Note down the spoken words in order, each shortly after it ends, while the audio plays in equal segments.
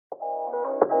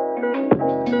Okay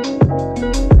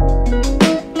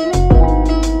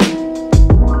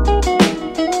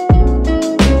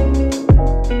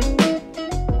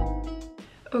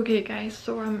guys,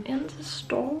 so I'm in the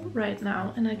store right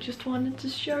now and I just wanted to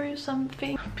show you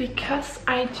something because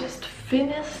I just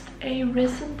finished a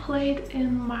resin plate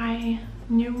in my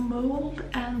new mold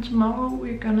and tomorrow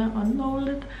we're gonna unmold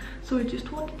it. So I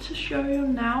just wanted to show you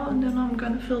now and then I'm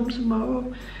gonna film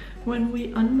tomorrow when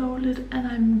we unmold it, and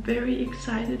I'm very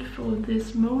excited for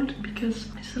this mold because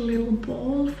it's a little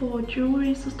ball for jewelry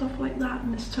and stuff like that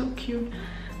and it's so cute.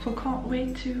 So I can't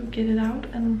wait to get it out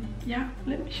and yeah,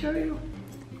 let me show you.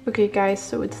 Okay guys,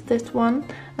 so it's this one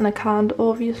and I can't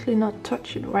obviously not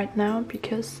touch it right now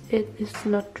because it is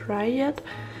not dry yet.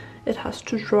 It has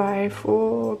to dry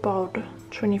for about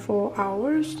 24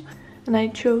 hours and I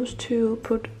chose to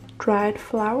put dried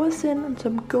flowers in and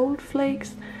some gold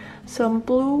flakes, some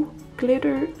blue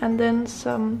glitter and then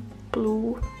some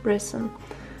blue resin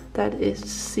that is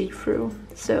see-through.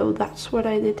 So that's what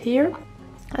I did here,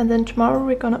 and then tomorrow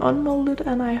we're gonna unmold it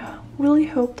and I really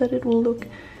hope that it will look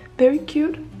very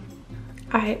cute.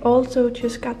 I also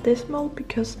just got this mold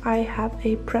because I have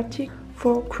a project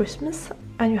for Christmas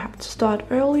and you have to start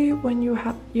early when you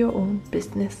have your own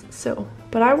business. So,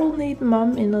 but I will need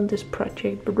mom in on this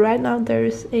project, but right now there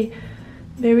is a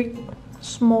very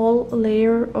small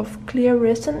layer of clear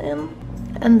resin in,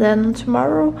 and then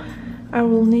tomorrow I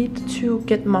will need to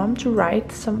get mom to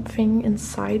write something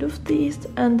inside of these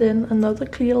and then another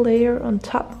clear layer on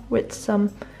top with some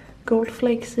gold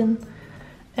flakes in.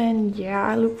 And yeah,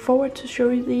 I look forward to show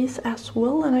you these as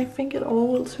well, and I think it all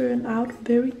will turn out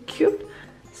very cute.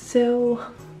 So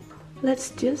let's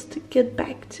just get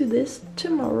back to this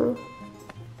tomorrow.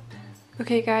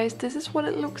 Okay guys, this is what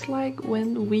it looks like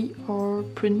when we are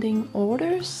printing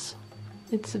orders.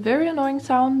 It's a very annoying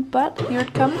sound, but here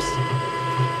it comes.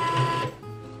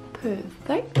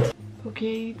 Perfect.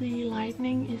 Okay, the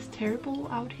lighting is terrible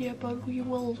out here, but we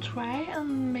will try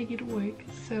and make it work.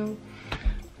 So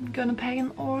I'm gonna pack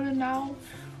an order now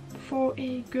for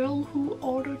a girl who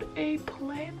ordered a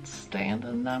plant stand,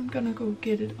 and I'm gonna go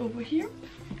get it over here.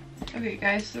 Okay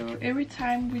guys, so every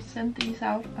time we send these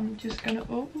out, I'm just gonna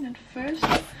open it first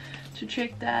to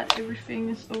check that everything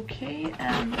is okay,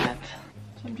 and that,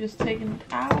 so I'm just taking it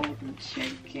out and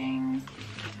checking,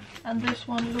 and this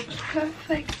one looks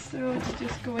perfect, so it's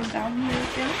just going down here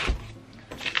again.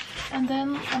 And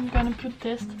then I'm gonna put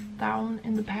this down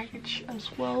in the package as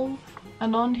well.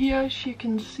 And on here she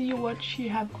can see what she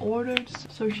have ordered,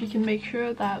 so she can make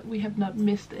sure that we have not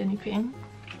missed anything.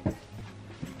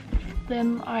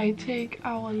 Then I take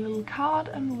our little card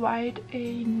and write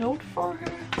a note for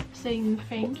her saying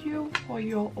thank you for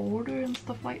your order and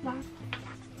stuff like that.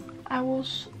 I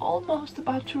was almost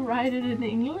about to write it in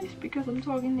English because I'm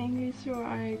talking English, so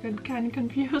I got kind of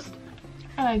confused.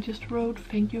 And I just wrote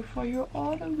thank you for your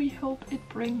order, we hope it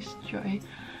brings joy.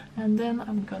 And then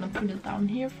I'm gonna put it down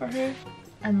here for her,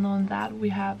 and on that we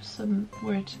have some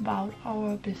words about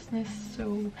our business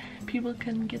so people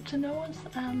can get to know us,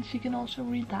 and she can also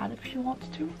read that if she wants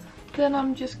to. Then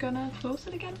I'm just gonna close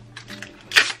it again.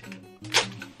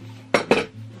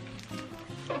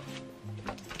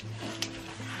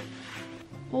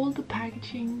 All the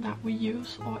packaging that we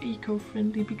use are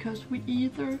eco-friendly because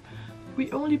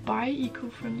we only buy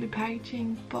eco-friendly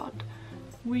packaging, but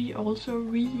we also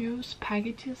reuse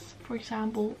packages, for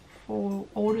example, for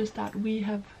orders that we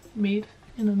have made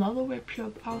in another web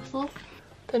shop ourselves.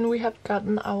 Then we have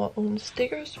gotten our own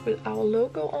stickers with our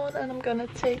logo on, and I'm gonna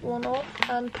take one off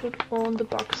and put on the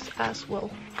box as well.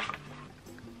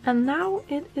 And now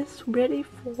it is ready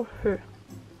for her.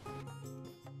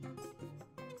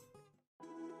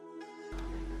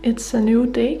 It's a new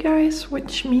day guys,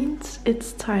 which means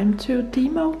it's time to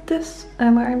demold this,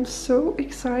 and I'm so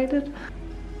excited.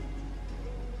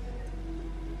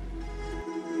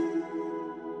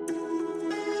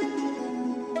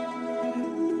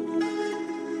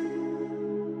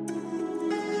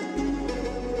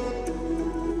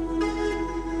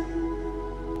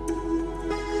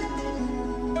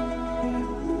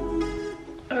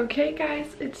 Okay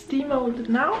guys, it's demolded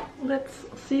now. Let's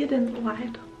see it in the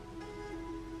light.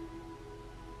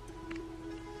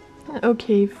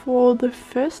 Okay, for the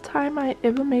first time I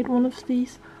ever made one of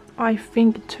these, I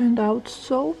think it turned out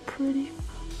so pretty.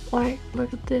 Like,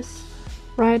 look at this.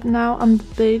 Right now I'm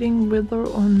debating whether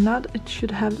or not it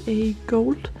should have a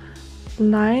gold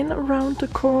line around the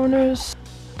corners.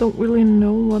 Don't really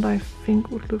know what I think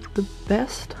would look the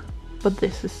best, but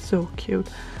this is so cute.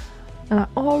 And I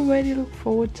already look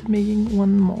forward to making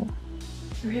one more.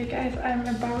 Okay guys, I'm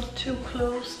about to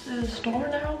close the store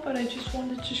now, but I just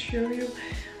wanted to show you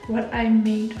what I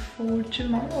made for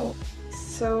tomorrow.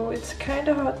 So it's kind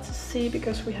of hard to see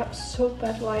because we have so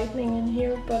bad lighting in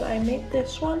here, but I made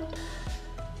this one,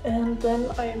 and then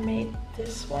I made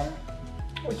this one,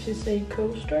 which is a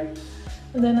coaster,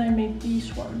 and then I made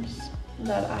these ones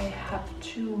that I have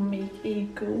to make a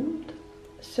gold.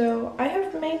 So I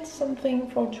have made something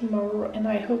for tomorrow, and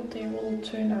I hope they will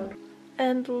turn out.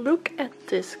 And look at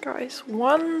this, guys.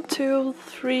 1, 2,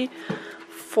 3,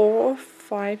 4,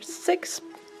 5, 6,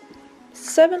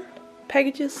 7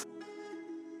 packages.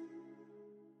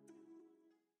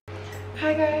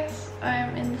 Hi guys,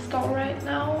 I'm in the store right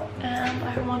now, and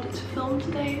I wanted to film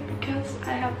today because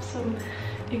I have some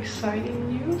exciting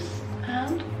news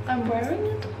and I'm wearing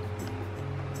it.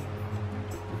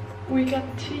 We got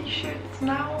t-shirts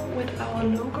now with our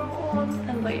logo on,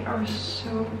 and they are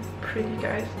so pretty,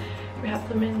 guys. We have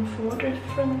them in 4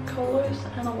 different colors,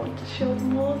 and I want to show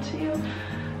them all to you.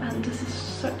 And this is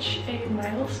such a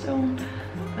milestone,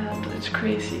 and it's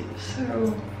crazy.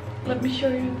 So let me show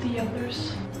you the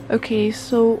others. Okay,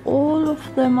 so all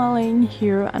of them are laying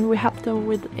here, and we have them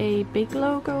with a big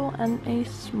logo and a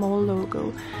small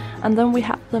logo. And then we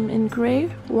have them in grey,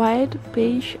 white,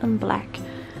 beige and black.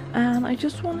 And I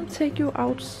just want to take you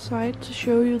outside to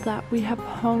show you that we have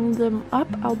hung them up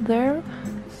out there.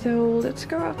 So let's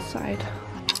go outside.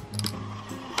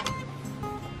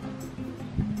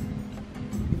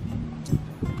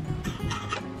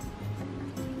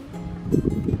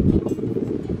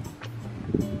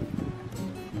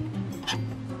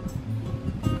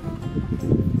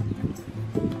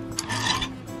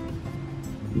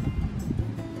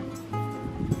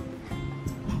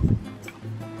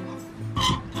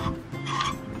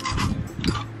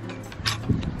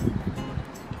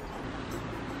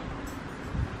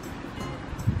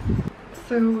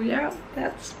 So yeah,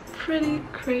 that's pretty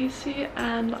crazy,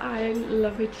 and I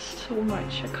love it so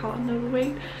much. I can't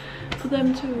wait for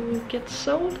them to get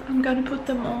sold. I'm gonna put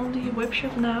them on the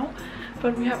webshop now,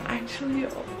 but we have actually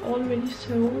already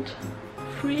sold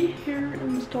 3 here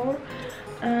in the store,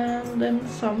 and then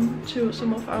some to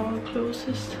some of our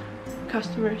closest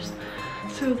customers.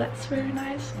 So that's very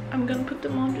nice. I'm gonna put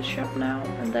them on the shop now,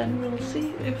 and then we'll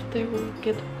see if they will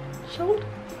get sold.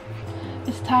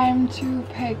 It's time to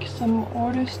pack some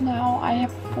orders now. I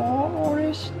have 4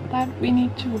 orders that we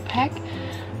need to pack,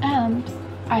 and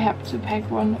I have to pack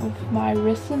one of my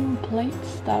resin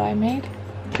plates that I made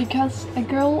because a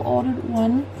girl ordered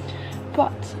one,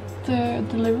 but the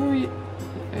delivery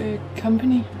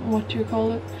company, what do you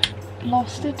call it,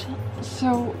 lost it,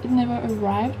 so it never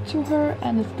arrived to her,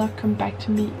 and it's not come back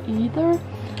to me either.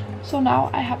 So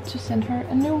now I have to send her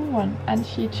a new one, and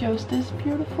she chose this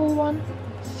beautiful one.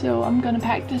 So I'm gonna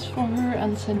pack this for her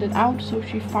and send it out so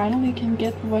she finally can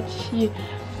get what she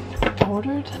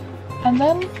ordered. And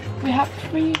then we have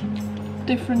 3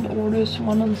 different orders,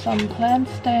 one on some plant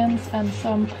stands and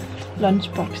some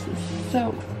lunch boxes.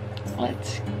 So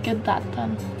let's get that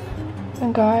done.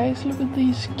 And guys, look at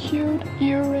these cute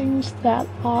earrings that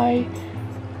I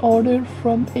ordered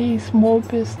from a small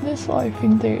business. I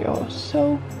think they are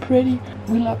so pretty.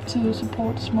 We love to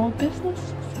support small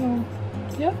business, so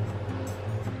yeah.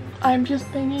 I'm just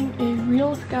making a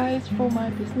reels, guys, for my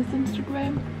business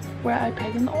Instagram where I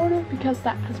pack an order because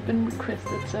that has been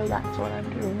requested. So that's what I'm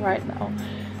doing right now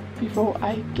before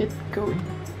I get going.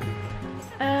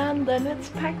 And then it's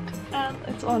packed and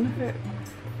it's on her,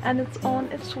 and it's on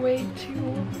its way to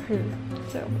her.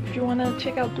 So if you want to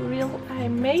check out the reel I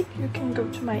made, you can go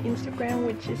to my Instagram,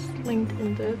 which is linked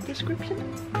in the description.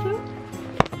 So